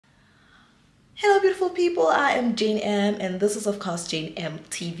Hello beautiful people, I am Jane.M and this is of course Jane.M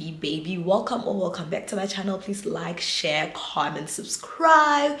TV baby. Welcome or welcome back to my channel. Please like, share, comment,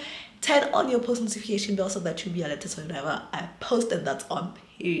 subscribe, turn on your post notification bell so that you'll be alerted whenever I post, and that's on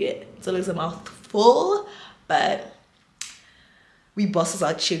period. It's always a mouthful, but we bosses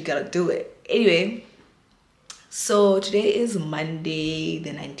out here gotta do it. Anyway, so today is Monday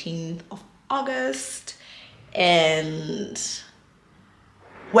the 19th of August, and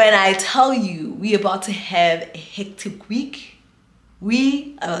when I tell you we're about to have a hectic week,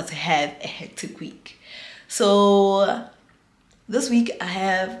 we are about to have a hectic week. So this week I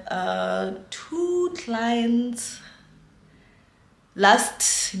have 2 clients,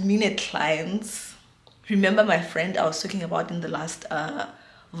 last minute clients. Remember my friend I was talking about in the last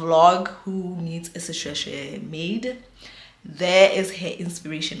vlog who needs a Seshoeshoe made? There is her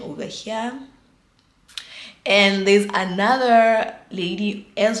inspiration over here. And there's another lady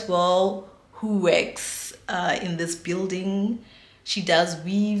as well who works in this building. She does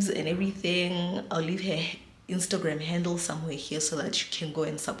weaves and everything. I'll leave her Instagram handle somewhere here so that you can go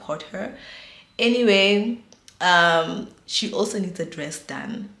and support her. Anyway, she also needs a dress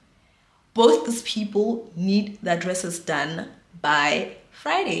done. Both these people need their dresses done by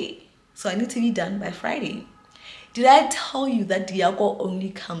Friday. So I need to be done by Friday. Did I tell you that Diago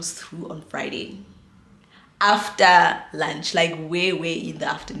only comes through on Friday? After lunch, like way in the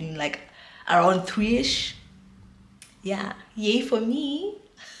afternoon, like around 3ish. Yeah, yay for me.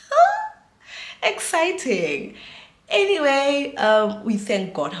 Exciting. Anyway, we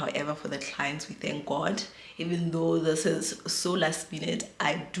thank God, however, for the clients. We thank God, even though this is so last minute.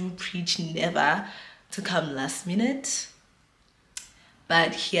 I do preach never to come last minute,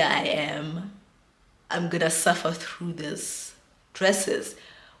 but here I am. I'm gonna suffer through this dresses.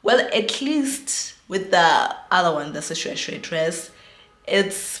 Well, at least with the other one, the Seshoeshoe dress,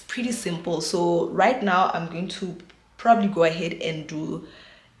 it's pretty simple. So right now I'm going to probably go ahead and do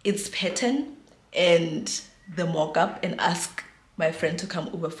its pattern and the mock-up and ask my friend to come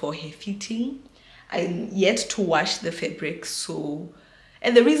over for her fitting. I'm yet to wash the fabric, so,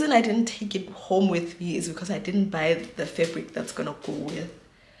 and the reason I didn't take it home with me is because I didn't buy the fabric that's gonna go with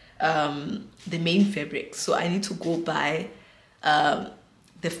the main fabric. So I need to go buy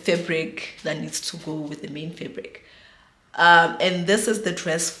the fabric that needs to go with the main fabric. And this is the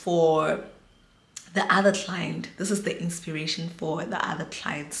dress for the other client. This is the inspiration for the other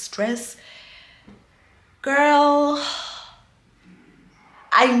client's dress. Girl,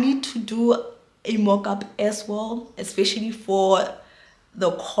 I need to do a mock-up as well, especially for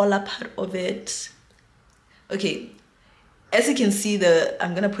the collar part of it. Okay, as you can see,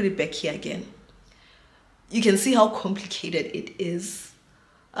 I'm gonna put it back here again. You can see how complicated it is.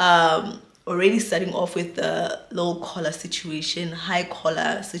 Already starting off with the low collar situation, high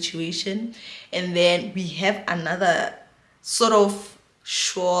collar situation, and then we have another sort of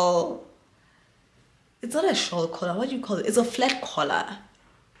shawl. It's not a shawl collar, what do you call it? It's a flat collar.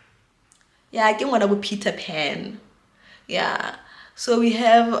 Yeah, I can want to Peter Pan. Yeah, so we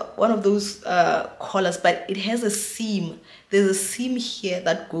have one of those collars, but it has a seam. There's a seam here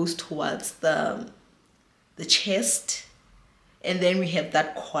that goes towards the chest, and then we have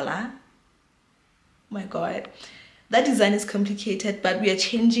that collar. My god, that design is complicated, but we are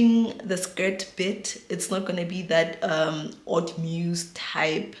changing the skirt bit. It's not going to be that odd muse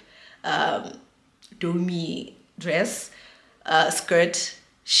type domi dress skirt.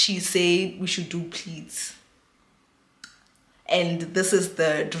 She said we should do pleats, and this is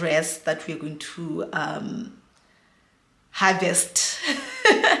the dress that we're going to harvest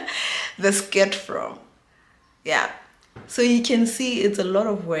the skirt from. Yeah, so you can see it's a lot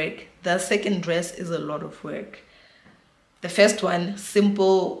of work. The second dress is a lot of work. The first one,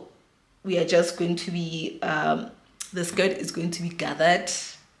 simple. We are just going to be the skirt is going to be gathered,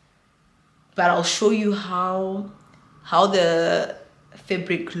 but I'll show you how the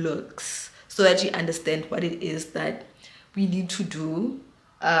fabric looks so that you understand what it is that we need to do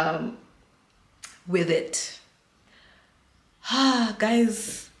with it.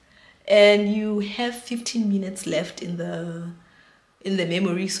 Guys, and you have 15 minutes left in the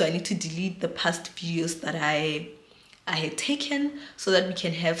memory, so I need to delete the past videos that I had taken so that we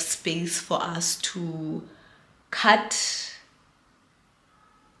can have space for us to cut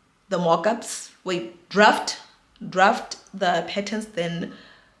the mock-ups. Wait, draft the patterns, then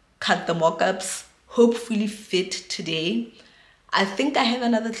cut the mock-ups, hopefully fit today. I think I have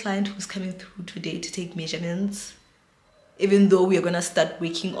another client who's coming through today to take measurements, even though we're gonna start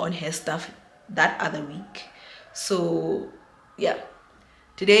working on her stuff that other week. So yeah,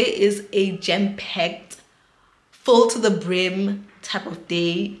 today is a jam-packed, full to the brim type of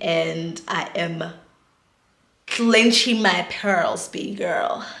day, and I am clenching my pearls, baby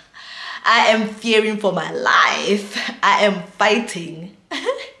girl. I am fearing for my life. I am fighting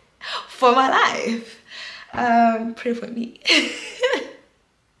for my life. Pray for me.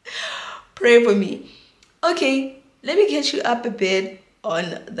 Pray for me. Okay, let me catch you up a bit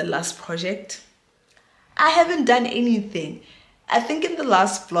on the last project. I haven't done anything. I think in the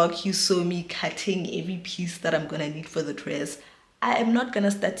last vlog you saw me cutting every piece that I'm gonna need for the dress. I am not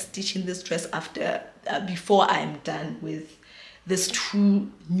gonna start stitching this dress before I'm done with these 2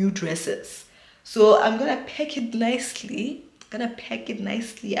 new dresses. So I'm gonna pack it nicely,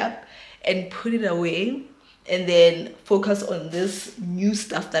 up and put it away, and then focus on this new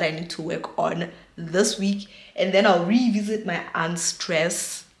stuff that I need to work on this week, and then I'll revisit my aunt's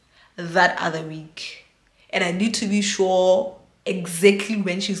dress that other week. And I need to be sure exactly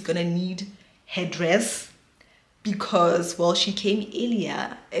when she's gonna need her dress, because, well, she came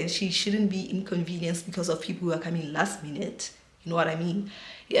earlier and she shouldn't be inconvenienced because of people who are coming last minute. You know what I mean?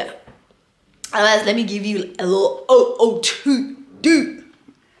 Yeah. Otherwise, let me give you a little OOTD.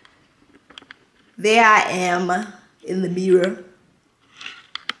 There I am in the mirror.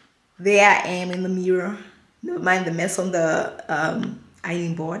 Never mind the mess on the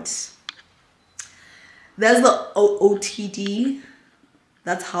ironing board. There's the OOTD.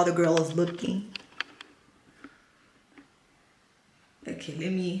 That's how the girl is looking.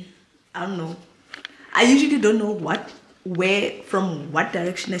 Okay, I don't know. I usually don't know from what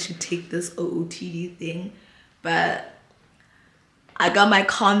direction I should take this OOTD thing, but I got my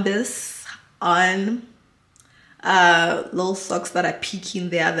Converse on, little socks that are peeking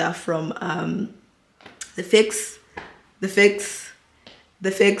there. They're from the Fix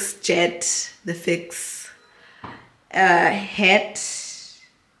Jet, the Fix hat.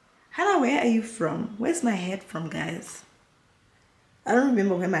 Hannah, where are you from? Where's my hat from, guys? I don't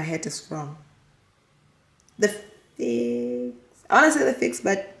remember where my hat is from. The Fix. I want to say the Fix,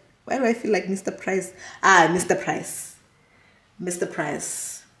 but why do I feel like Mr. Price? Mr.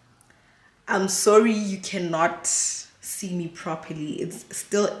 Price. I'm sorry you cannot see me properly. It's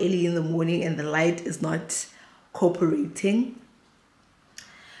still early in the morning and the light is not cooperating.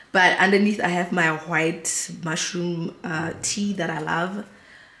 But underneath I have my white mushroom tee that I love.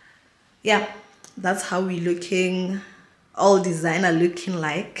 Yeah, that's how we're looking. All designer looking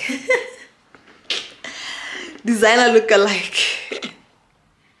like. Designer look alike.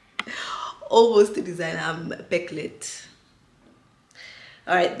 Almost a designer. I'm backlit.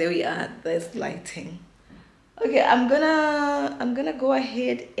 Alright, there we are. There's lighting. Okay, I'm gonna go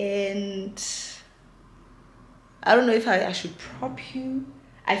ahead and I don't know if I should prop you.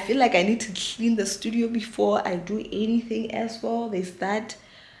 I feel like I need to clean the studio before I do anything as well. There's that.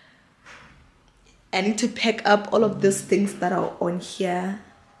 I need to pack up all of these things that are on here,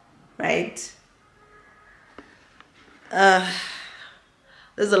 right?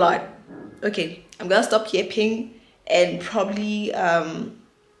 There's a lot. Okay, I'm gonna stop yapping and probably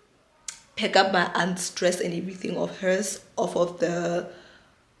pack up my aunt's dress and everything of hers off of the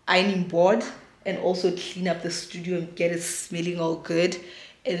ironing board, and also clean up the studio and get it smelling all good,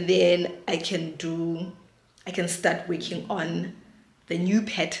 and then I can start working on the new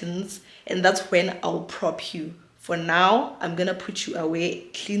patterns, and that's when I'll prop you. For now, I'm gonna put you away,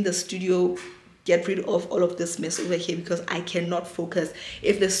 clean the studio, get rid of all of this mess over here, because I cannot focus.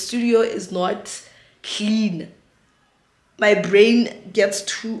 If the studio is not clean, my brain gets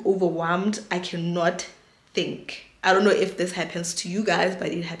too overwhelmed. I cannot think. I don't know if this happens to you guys, but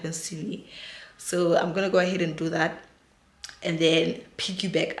it happens to me. So I'm gonna go ahead and do that, and then pick you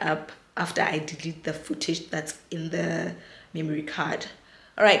back up after I delete the footage that's in the memory card.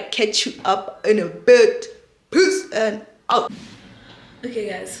 All right, catch you up in a bit. Peace and out. Okay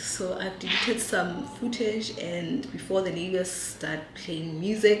guys, so I've deleted some footage, and before the neighbors start playing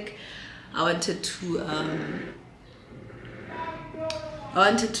music, I wanted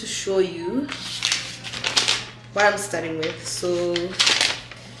to show you what I'm starting with. So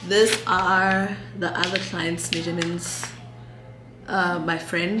these are the other client's measurements, my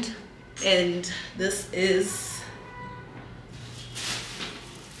friend, and this is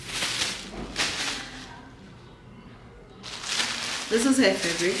her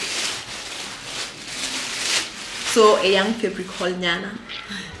fabric. So a young fabric called Nyana.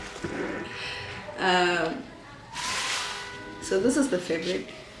 So this is the fabric.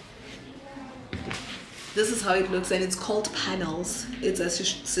 This is how it looks, and it's called panels. It's a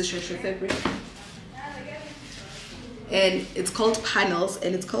Seshoeshoe fabric, and it's called panels.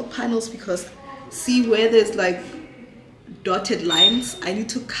 And it's called panels because see where there's like dotted lines, I need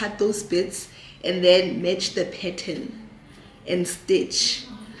to cut those bits and then match the pattern. and stitch.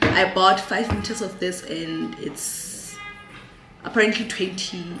 I bought 5 meters of this, and it's apparently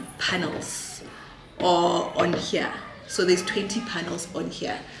 20 panels or on here. So there's 20 panels on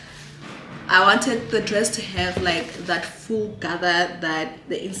here. I wanted the dress to have like that full gather that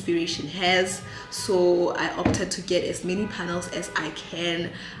the inspiration has, so I opted to get as many panels as I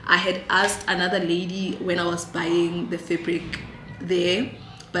can. I had asked another lady when I was buying the fabric there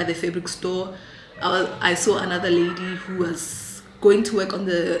by the fabric store. I saw another lady who was going to work on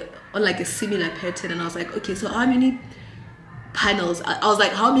like a similar pattern, and I was like, okay, so how many panels? I was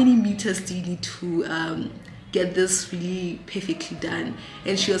like, how many meters do you need to get this really perfectly done?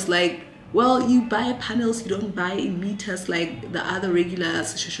 And she was like, well, you buy panels, you don't buy in meters like the other regular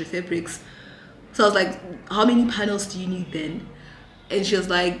Seshoeshoe fabrics. So I was like, how many panels do you need then? And she was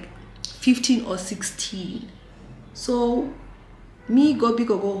like, 15 or 16. So me, go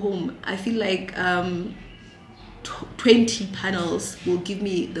big or go home, I feel like 20 panels will give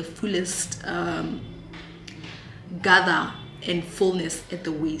me the fullest gather and fullness at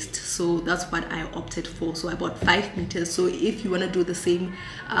the waist. So that's what I opted for. So I bought 5 meters. So if you want to do the same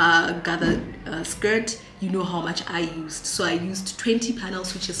gather skirt, you know how much I used. So I used 20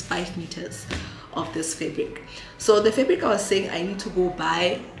 panels, which is 5 meters of this fabric. So the fabric I was saying I need to go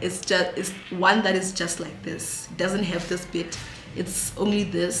buy is one that is just like this. It doesn't have this bit, it's only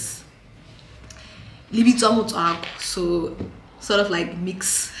this. So sort of like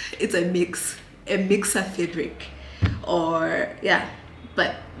mix, it's a mixer fabric, or yeah,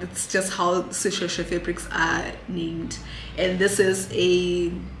 but it's just how Seshoeshoe fabrics are named. And this is a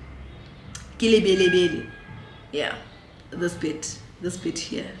kilebelebele. Yeah, this bit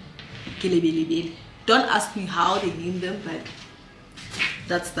here, kilebelebele. Don't ask me how they name them, but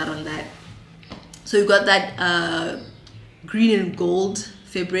that's that on that. So you got that green and gold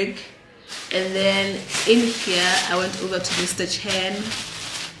fabric, and then in here I went over to Mr. Chen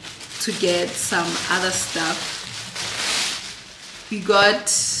to get some other stuff. We got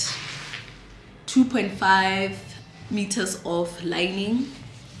 2.5 meters of lining,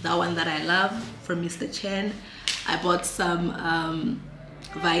 that one that I love, from Mr. Chen. I bought some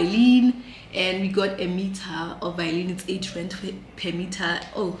violin, and we got a meter of violin. It's 8 rand per meter.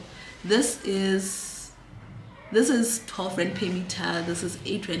 Oh, this is 12 rand per meter, this is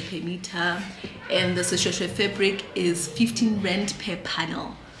 8 rand per meter, and the Seshoeshoe fabric is 15 rand per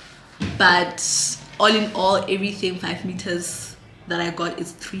panel. But all in all, everything 5 meters that I got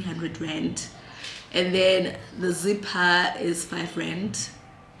is 300 rand. And then the zipper is 5 rand,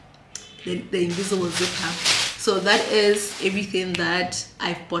 the invisible zipper. So that is everything that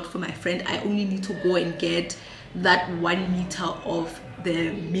I've bought for my friend. I only need to go and get that 1 meter of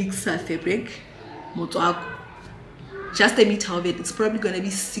the mixer fabric, motoako. Just a meter of it. It's probably going to be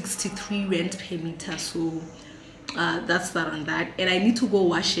 63 rand per meter. So that's that on that. And I need to go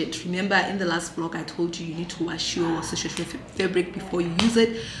wash it. Remember in the last vlog I told you need to wash your Seshoeshoe fabric before you use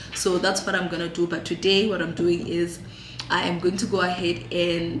it. So that's what I'm gonna do. But today what I'm doing is I am going to go ahead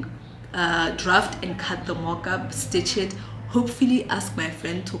and draft and cut the mock-up, stitch it, hopefully ask my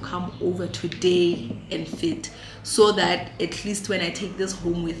friend to come over today and fit, so that at least when I take this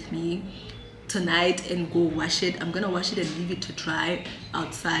home with me tonight and go wash it, I'm gonna wash it and leave it to dry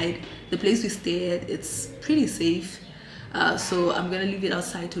outside. The place we stay at, it's pretty safe, so I'm gonna leave it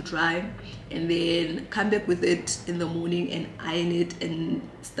outside to dry and then come back with it in the morning and iron it and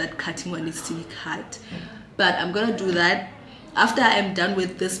start cutting what needs to be cut. But I'm gonna do that after I'm done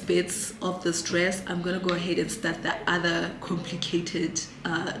with this bits of this dress. I'm gonna go ahead and start the other complicated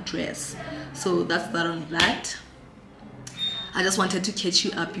dress. So that's that on that. I just wanted to catch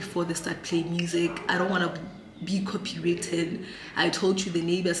you up before they start playing music. I don't want to be copyrighted. I told you the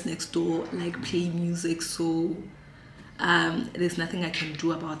neighbors next door like playing music, so there's nothing I can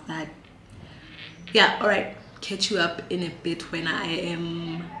do about that. Yeah, all right, catch you up in a bit when I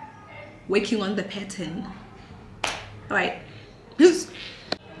am working on the pattern. All right, peace.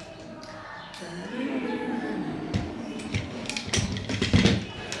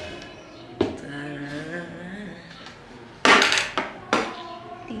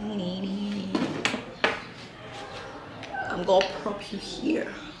 I'm gonna prop you here.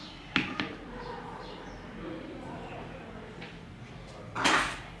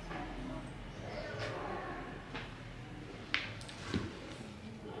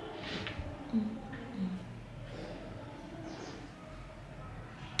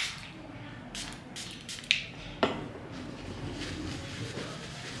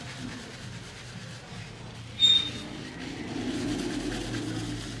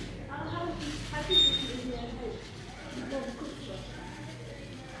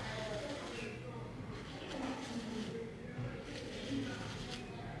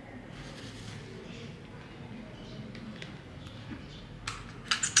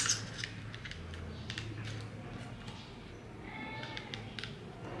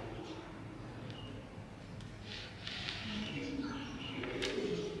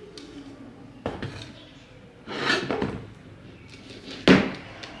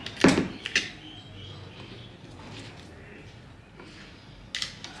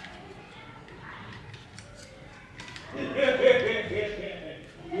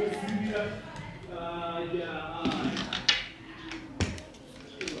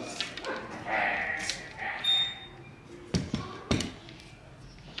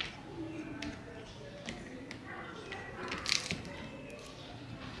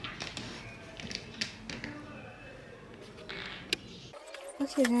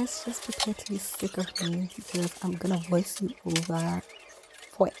 Okay guys, just prepare to be sick of me because I'm gonna voice you over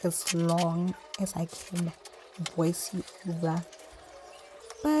for as long as I can voice you over.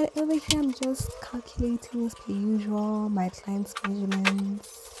 But over here I'm just calculating as per usual my client's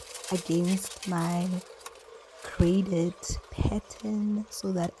measurements against my graded pattern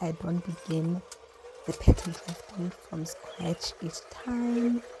so that I don't begin the pattern drafting from scratch each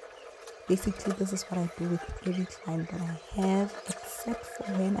time. Basically, this is what I do with every client that I have, except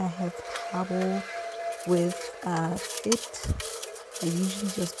for when I have trouble with fit. I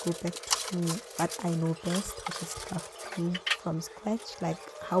usually just go back to what I know best, which is drafting from scratch, like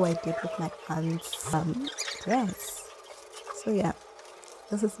how I did with my aunt's dress. So yeah,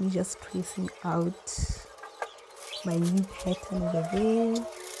 this is me just tracing out my new pattern over there.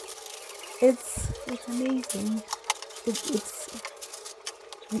 It's amazing.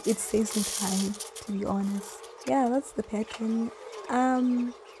 It saves me time, to be honest. Yeah, that's the pattern.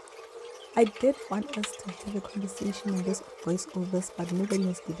 I did want us to have a conversation in this voiceovers, but nobody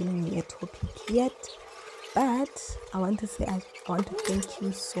has given me a topic yet. But I want to say I want to thank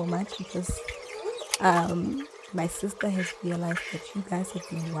you so much because my sister has realized that you guys have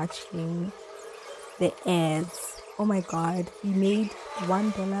been watching the ads. Oh my god, we made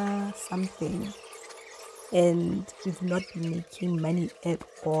 $1 something and we've not been making money at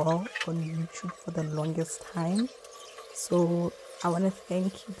all on YouTube for the longest time. So I want to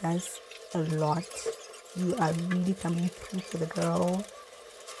thank you guys a lot. You are really coming through for the girl.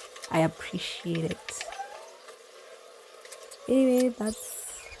 I appreciate it. Anyway,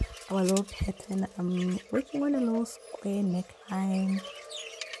 that's our little pattern. I'm working on a little square neckline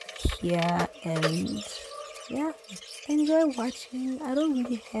here, and yeah, enjoy watching. I don't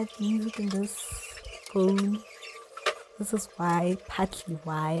really have music in this phone. This is why, partly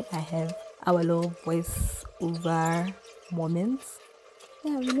why, I have our little voice over moments.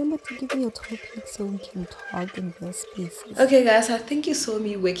 Yeah, remember to give me a topic so we can talk in the spaces. Okay guys, I think you saw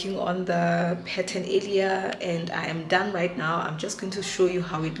me working on the pattern earlier and I am done right now. I'm just going to show you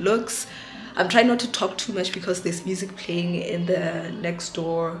how it looks. I'm trying not to talk too much because there's music playing in the next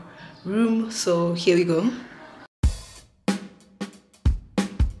door room. So here we go.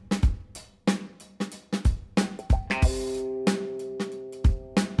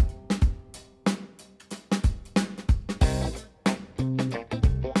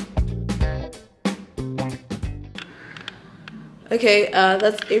 Okay,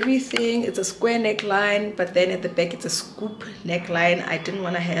 that's everything. It's a square neckline, but then at the back it's a scoop neckline. I didn't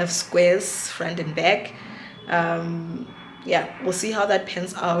want to have squares front and back. Yeah, we'll see how that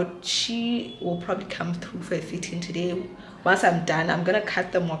pans out. She will probably come through for a fitting today. Once I'm done, I'm gonna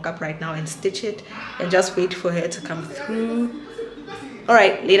cut the mock-up right now and stitch it and just wait for her to come through. All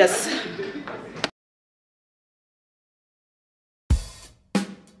right, latest.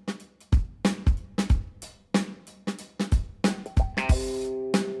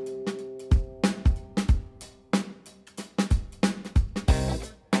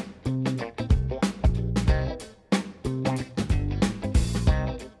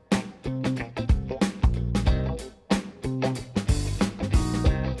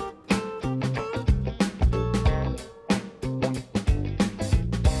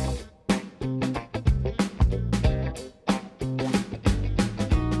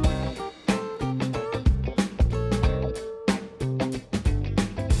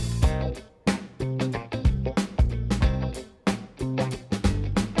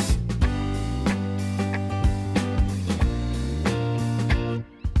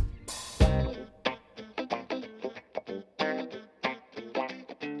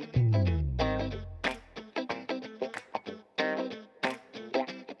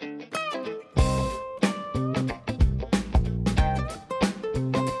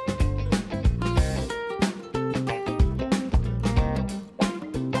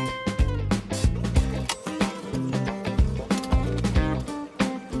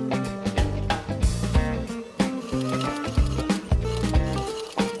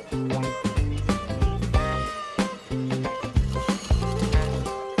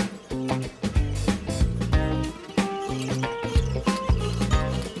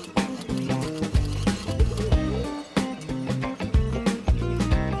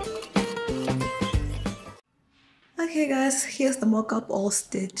 Okay guys, here's the mock-up all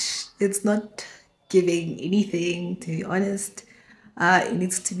stitched. It's not giving anything, to be honest. It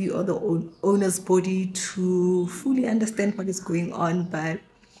needs to be on the owner's body to fully understand what is going on, but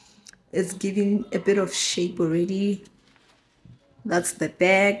it's giving a bit of shape already. That's the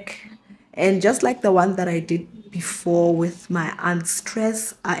back. And just like the one that I did before with my aunt's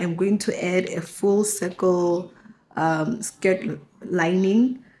dress, I am going to add a full circle skirt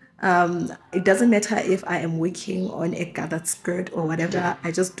lining. It doesn't matter if I am working on a gathered skirt or whatever.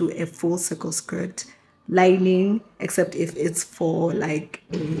 I just do a full circle skirt lining, except if it's for like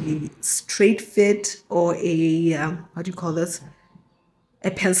a straight fit or a what do you call this,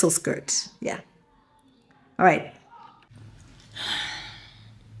 a pencil skirt. Yeah. All right,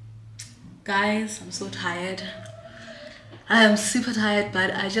 guys, I'm so tired. I am super tired,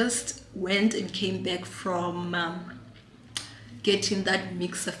 but I just went and came back from getting that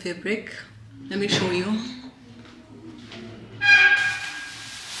mixer fabric. Let me show you.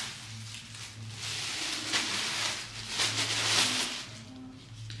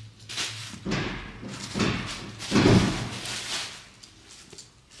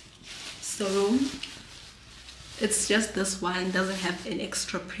 So it's just this one, doesn't have an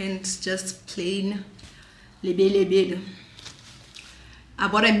extra print, just plain lebe. I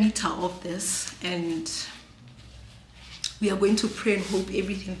bought a meter of this and we are going to pray and hope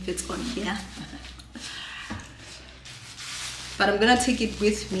everything fits on here. But I'm gonna take it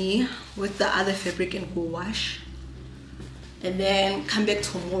with me with the other fabric and go wash, and then come back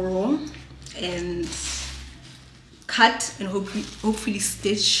tomorrow and cut and hopefully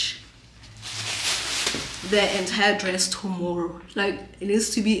stitch the entire dress tomorrow. Like, it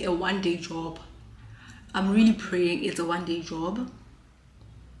needs to be a one-day job. I'm really praying it's a one-day job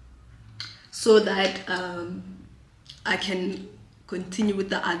so that I can continue with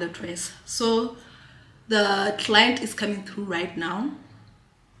the other dress. So the client is coming through right now.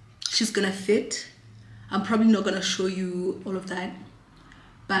 She's gonna fit. I'm probably not gonna show you all of that,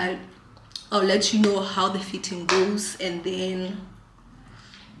 but I'll let you know how the fitting goes, and then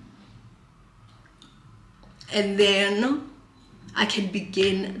I can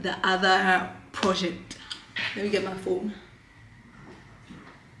begin the other project. Let me get my phone.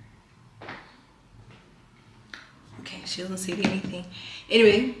 Okay, she doesn't say anything.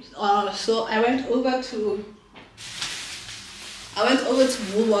 Anyway, so I went over to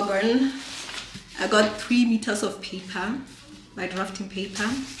Woolwagon. I got 3 meters of paper, my drafting paper.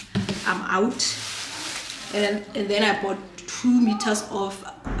 I'm out, and then I bought 2 meters of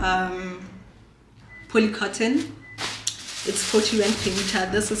polycotton. It's 40 rand per meter.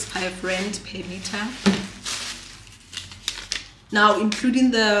 This is 5 rand per meter. Now,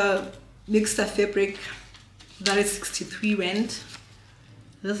 including the mixer fabric, that is 63 rand.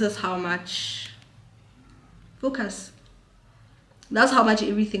 This is how much, focus, that's how much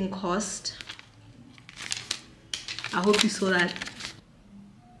everything cost. I hope you saw that.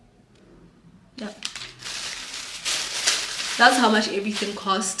 Yeah, that's how much everything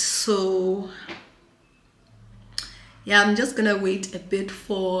cost. So yeah, I'm just gonna wait a bit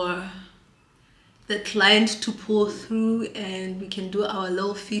for the client to pull through and we can do our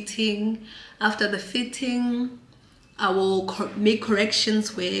little fitting. After the fitting, I will make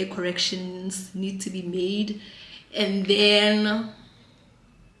corrections where corrections need to be made, and then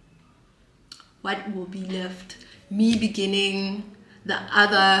what will be left? Me beginning the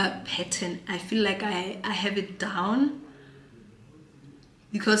other pattern. I feel like I have it down,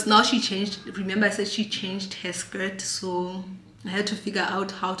 because now she changed. Remember, I said she changed her skirt, so I had to figure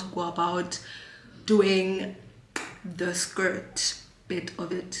out how to go about doing the skirt bit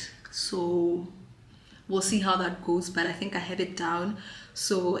of it. So we'll see how that goes, but I think I have it down.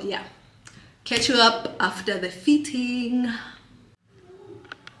 So yeah, catch you up after the fitting.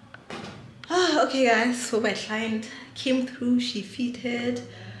 Okay guys, so my client came through, she fitted.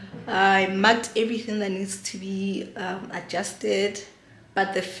 I marked everything that needs to be adjusted,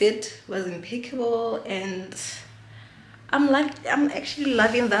 but the fit was impeccable, and I'm actually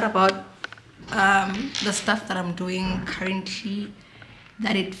loving that about the stuff that I'm doing currently,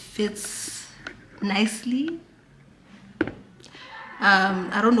 that it fits nicely.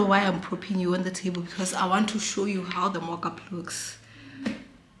 I don't know why I'm propping you on the table, because I want to show you how the mock-up looks.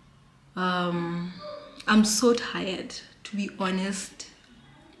 I'm so tired, to be honest.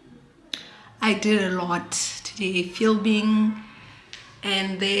 I did a lot today, filming,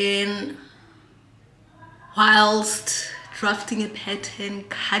 and then whilst drafting a pattern,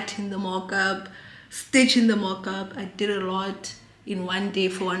 cutting the mock-up, stitching the mock-up. I did a lot in one day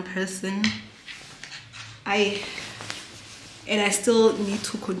for one person. And I still need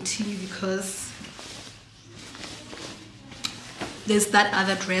to continue, because there's that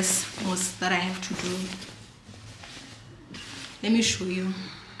other dress that I have to do. Let me show you.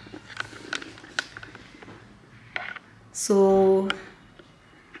 So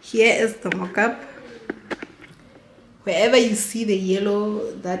here is the mock-up. Wherever you see the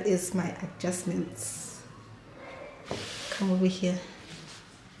yellow, that is my adjustments. Come over here.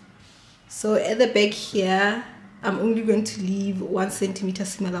 So at the back here, I'm only going to leave 1 centimeter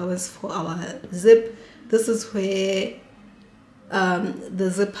seam allowance for our zip. This is where the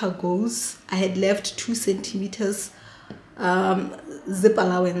zipper goes. I had left 2 centimeters zip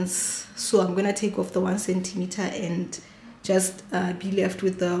allowance, so I'm gonna take off the 1 centimeter and just be left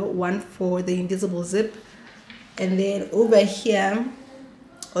with the one for the invisible zip. And then over here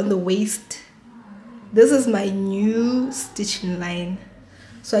on the waist, this is my new stitching line,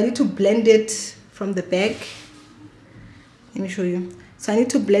 so I need to blend it from the back. Let me show you. So I need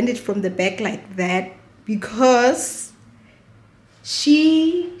to blend it from the back like that, because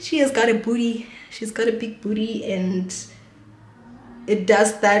she has got a booty. She's got a big booty, and it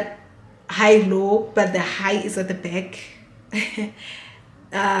does that high-low, but the high is at the back.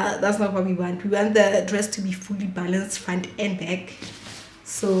 That's not what we want. We want the dress to be fully balanced front and back.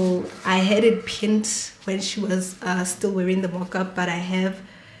 So I had it pinned when she was still wearing the mock-up, but I have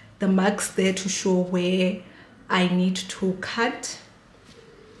the marks there to show where I need to cut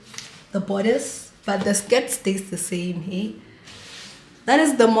the bodice, but the skirt stays the same. Hey, that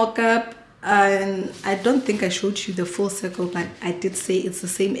is the mock-up. And I don't think I showed you the full circle, but I did say it's the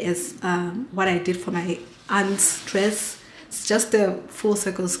same as what I did for my aunt's dress. It's just a full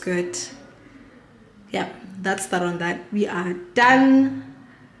circle skirt. Yeah, that's that on that. We are done.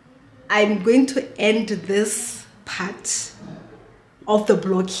 I'm going to end this part of the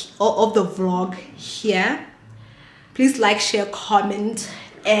blog or of the vlog here. Please like, share, comment,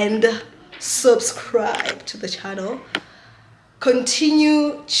 and subscribe to the channel.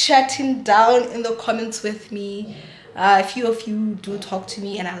 Continue chatting down in the comments with me. A few of you do talk to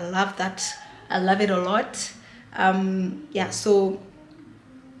me, and I love that. I love it a lot. Yeah, so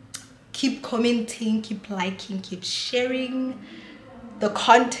keep commenting, keep liking, keep sharing the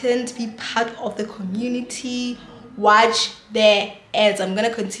content, be part of the community, watch the ads. I'm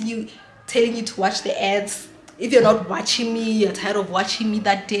gonna continue telling you to watch the ads. If you're not watching me, you're tired of watching me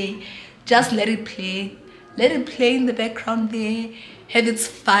that day, just let it play. Let it play in the background there, have its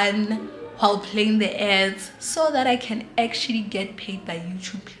fun while playing the ads, so that I can actually get paid by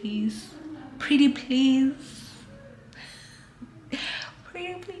YouTube, please. Pretty please.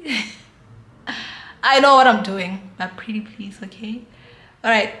 Pretty please. I know what I'm doing, but pretty please, okay?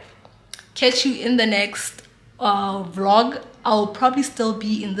 Alright, catch you in the next vlog. I'll probably still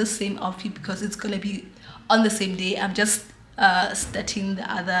be in the same outfit because it's gonna be on the same day. I'm just starting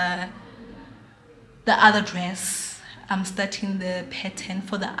the other dress. I'm starting the pattern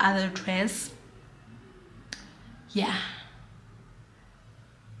for the other dress. Yeah,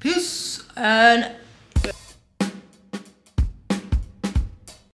 peace and